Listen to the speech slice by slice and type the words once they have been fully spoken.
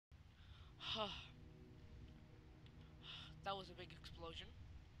That was a big explosion.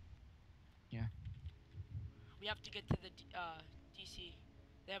 Yeah. We have to get to the DC.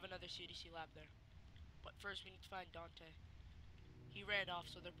 They have another CDC lab there. But first we need to find Dante. He ran off,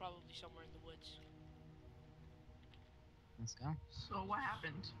 so they're probably somewhere in the woods. Let's go. So what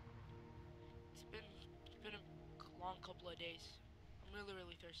happened? It's been a long couple of days. I'm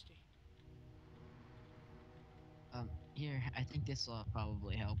really thirsty. Here, I think this will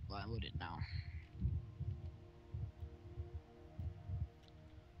probably help. I wouldn't know.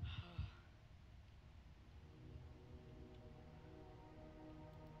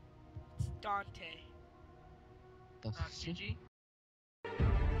 It's Dante. The GG.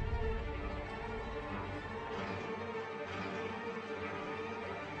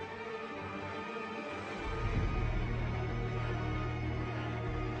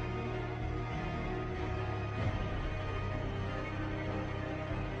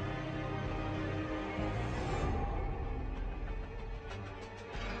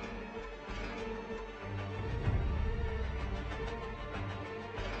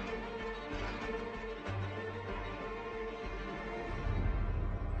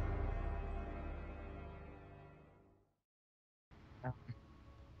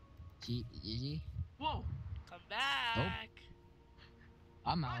 GG. Whoa! Come back.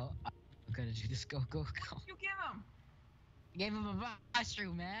 I'm What? out. I'm gonna do this. Go. You give him! I gave him a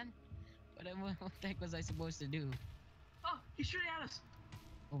mushroom, man. What the heck was I supposed to do? Oh, he's shooting at us!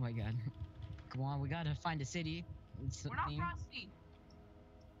 Oh my god. Come on, we gotta find a city. We're not Frosty!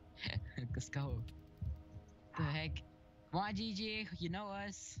 Let's go. The heck? Come on, GG. You know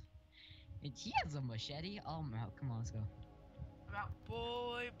us. And he has a machete. Oh my, come on, let's go. About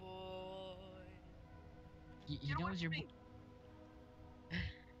Boy. He Get away knows from you're. me.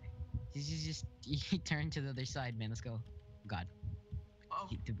 He turned to the other side, man. Let's go. God. Oh,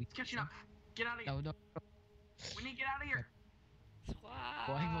 Did we it's catching up. Get out of here. No. We need to get out of here. Squad.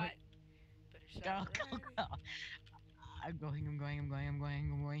 Boy. Better Go. start running. I'm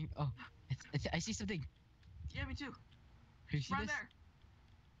going. Oh, I see something. Yeah, me too. You see Run this? there.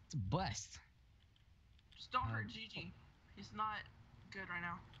 It's a bust. Just don't hurt Gigi. He's not good right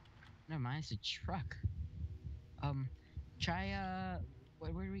now. Never mind. It's a truck. Try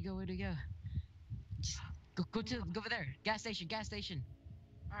where do we go? Just go over there. Gas station.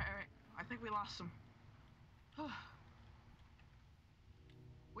 Alright. I think we lost him.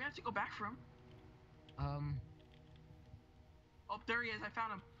 We have to go back for him. Oh, there he is. I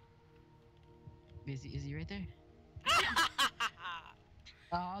found him. Is he right there?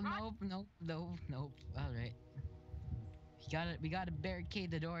 Oh, nope. All right. We gotta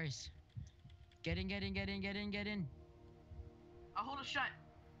barricade the doors. Get in. I'll hold it shut.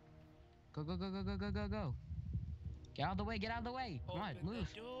 Go. Get out of the way. Come on, Open move.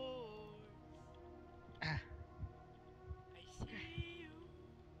 the doors. Ah, I see you.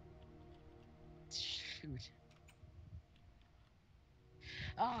 shoot.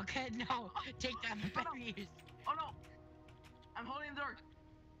 Oh, okay, no. Take down the barriers. Oh no! I'm holding the door.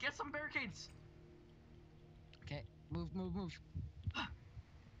 Get some barricades. Okay, move.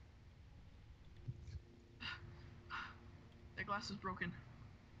 The glass is broken.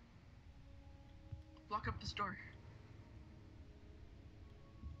 Block up this door.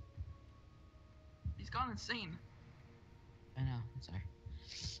 He's gone insane. I know. I'm sorry.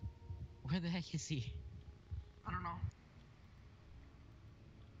 Where the heck is he? I don't know.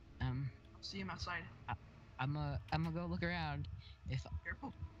 I'll see him outside. I'm gonna go look around.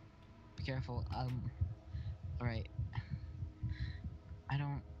 Careful. Be careful. All right. I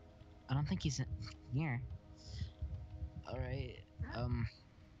don't think he's in here. All right.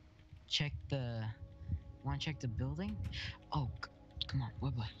 Check the. Want to check the building? Oh, come on,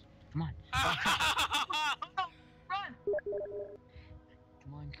 boy. Come on. Oh, no! Run!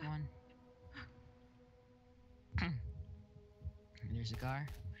 Come on. There's a car.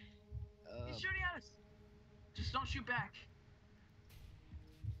 He's shooting at us. Just don't shoot back.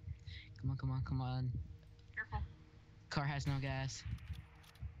 Come on. Careful. Car has no gas.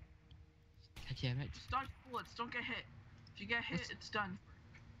 God damn it. Just dodge bullets. Don't get hit. If you get hit, it's done.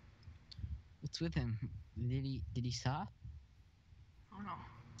 What's with him? Did he stop? Oh no.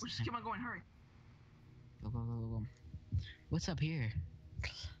 We'll just keep on going. Hurry. Go. What's up here?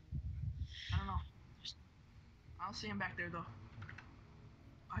 I don't know. I'll see him back there though.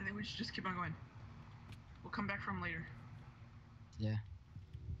 I think we should just keep on going. We'll come back for him later. Yeah.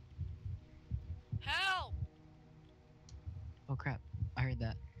 Help! Oh crap. I heard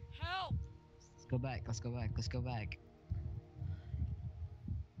that. Help! Let's go back.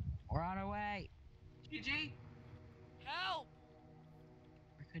 We're on our way. GG. Help!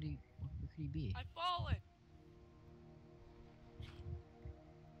 Where could he be? I've fallen.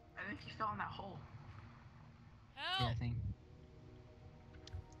 I think he fell in that hole. Yeah, I Help! think.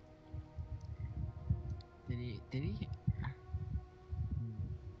 Did he? Hmm.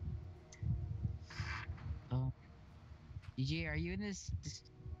 Oh, DJ, are you in this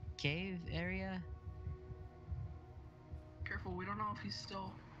cave area? Careful, we don't know if he's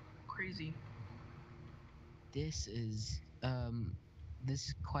still crazy. This is this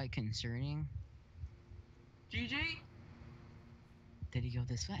is quite concerning. GG? Did he go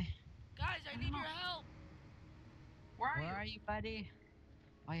this way? Guys, I I don't need know. your help. Where Where are are you? you, buddy?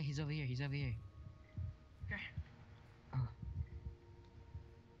 Oh yeah, he's over here. He's over here. Okay.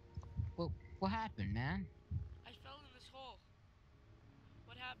 Oh, what happened, man? I fell in this hole.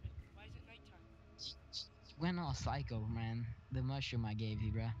 What happened? Why is it nighttime? Went all psycho, man. The mushroom I gave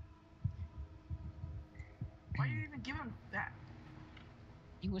you, bro. Why do you even give him that?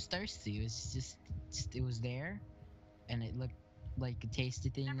 He was thirsty. It was just it was there, and it looked like a tasty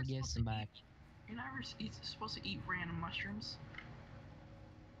You're thing never to give supposed to somebody. eat. You're never supposed to eat random mushrooms.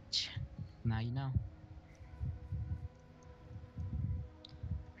 Now you know.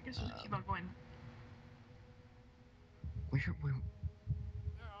 I guess we'll just keep on going. We're Where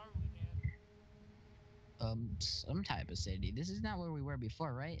are we, man? some type of city. This is not where we were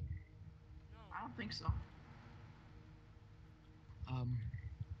before, right? No. I don't think so. Um.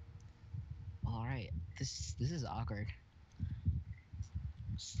 All right. This is awkward.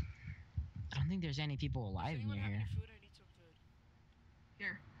 I don't think there's any people Does alive anyone near have any here. food? I need some food.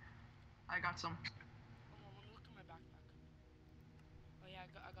 Here, I got some. Hold on, let me look in my backpack. Oh yeah,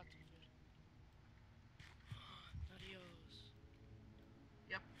 I got some food. Adios.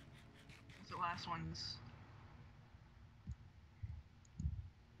 Yep. That's the last ones.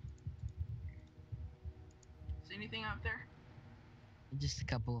 See anything out there? Just a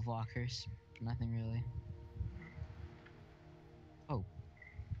couple of walkers. Nothing really. Oh.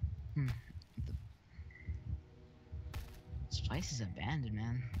 Hmm. The- This place is abandoned,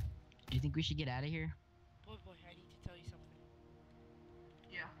 man. Do you think we should get out of here? Boy, I need to tell you something.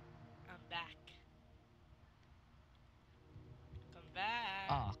 Yeah. I'm back. Come back.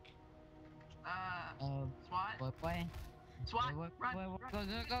 Oh. SWAT. Boy. SWAT. Run. Go,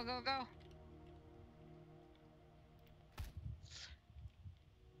 Run. go.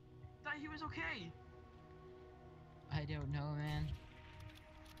 Thought he was okay. I don't know, man.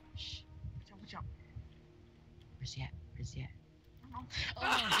 Shh. Watch out. Where's he at? Where's he at? I don't know.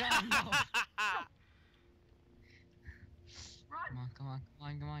 Oh, God, no. Run. Come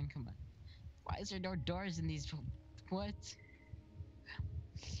on. Why is there no doors in these? What?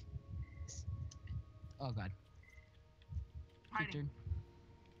 Oh, God. Keep Hiding. turn.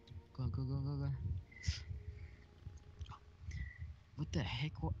 Go. What the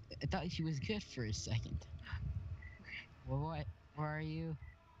heck? I thought he was good for a second. Okay. What? Where are you?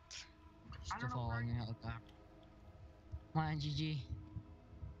 I Still don't know where. following a helicopter. Come on, GG.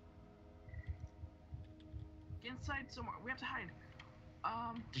 Get inside somewhere. We have to hide.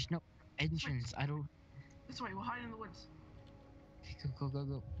 There's no entrance. I don't. This way. We'll hide in the woods. Go.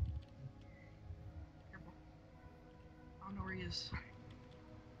 Careful. I don't know where he is.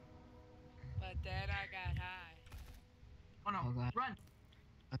 But then I got high. Oh no. Oh, God. Run.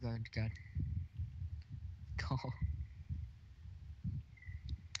 Oh, God. Go.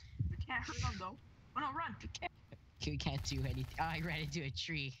 We can't hurt him though. Oh no. Run. We can't do anything. Oh, I ran into a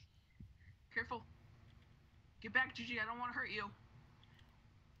tree. Careful. Get back, Gigi. I don't want to hurt you.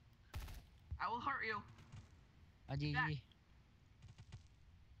 I will hurt you. Oh, GG. Back.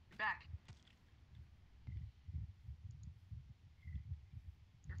 Get back.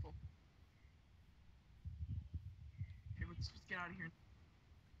 Careful. Okay, let's get out of here.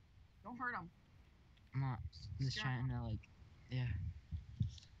 Don't hurt him. I'm not just Yeah. trying to, like, yeah.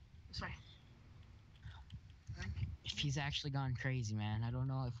 This way. I think. If he's actually gone crazy, man, I don't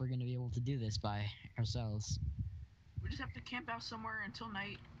know if we're gonna be able to do this by ourselves. We just have to camp out somewhere until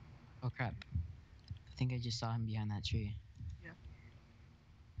night. Oh, crap. I think I just saw him behind that tree.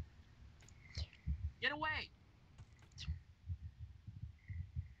 Get away!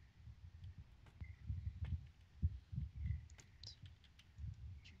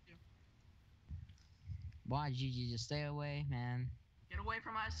 Why, GG, just stay away, man. Get away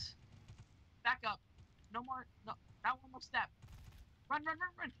from us. Back up. No more. No. Not one more step. Run.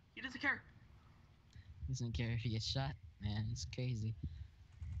 He doesn't care. Doesn't care if he gets shot, man. It's crazy.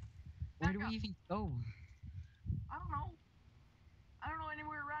 Where Back do up. we even go? I don't know. I don't know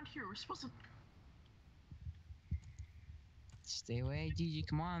anywhere around here. We're supposed to. Stay away, GG.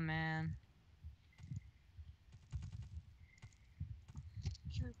 Come on, man.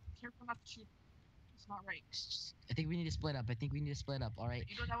 Sure. not to shoot. It's not right. I think we need to split up. I think we need to split up. All right.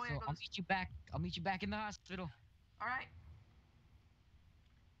 You go that way, I So go I'll this. meet you back. I'll meet you back in the hospital. All right.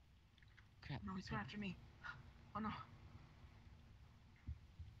 Crap. No, he's going after me. Oh no.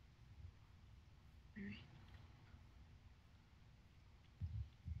 Maybe.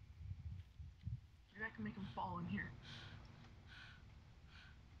 Maybe I can make him fall in here.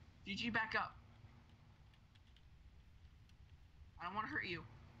 GG, back up. I don't want to hurt you.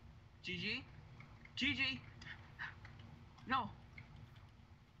 GG. GG. No.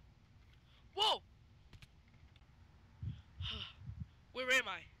 Whoa! Where am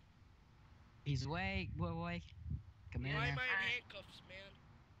I? He's awake, boy. Come in Why am here. I in Alright. handcuffs, man?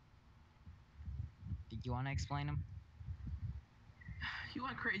 Did you want to explain him? You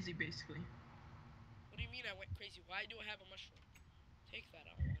went crazy, basically. What do you mean I went crazy? Why do I have a mushroom? Take that, I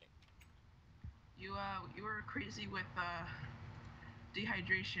don't want it. You were crazy with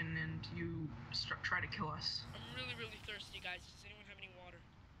dehydration, and you try to kill us. I'm really, really thirsty, guys. Does anyone have any water?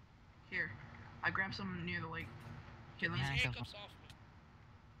 Here, I grabbed some near the lake. Here, Get let these me. handcuff handcuffs off me.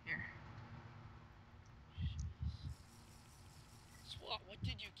 Here. Swat, what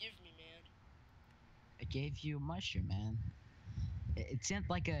did you give me, man? I gave you a mushroom, man. It seemed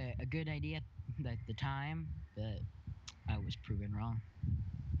like a good idea at the time, but I was proven wrong.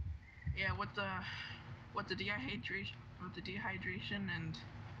 Yeah, with the dehydration, and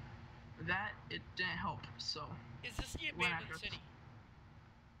that, it didn't help. So Is this the went abandoned after us. city?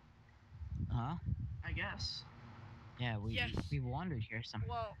 Huh? I guess. Yeah, Yes. we wandered here some.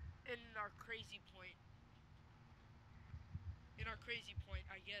 Well, in our crazy point,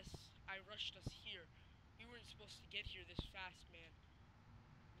 I guess I rushed us here. We weren't supposed to get here this fast, man.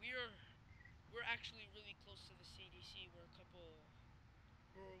 We're actually really close to the CDC. We're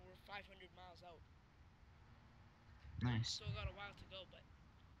 500 miles out. Nice. Still got a while to go, but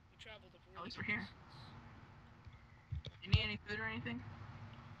we traveled a At really least good we're here. distance. You need any food or anything?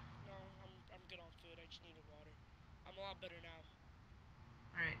 No, I'm good on food. I just needed water. I'm a lot better now.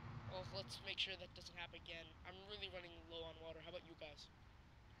 All right. Well, let's make sure that doesn't happen again. I'm really running low on water. How about you guys?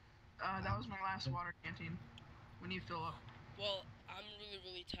 That was my last water canteen. We need to fill up. Well, I'm really,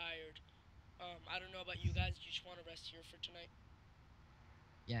 really tired. I don't know about you guys. Do you just want to rest here for tonight?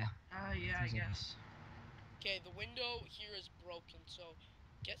 Yeah. Yeah, I Sounds like it. guess. Okay, the window here is broken, so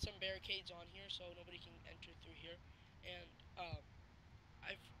get some barricades on here so nobody can enter through here. And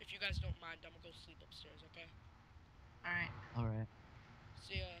if you guys don't mind, I'm gonna go sleep upstairs. Okay? All right. All right.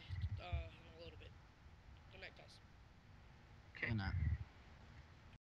 See ya in a little bit. Good night, guys. Okay. Good night.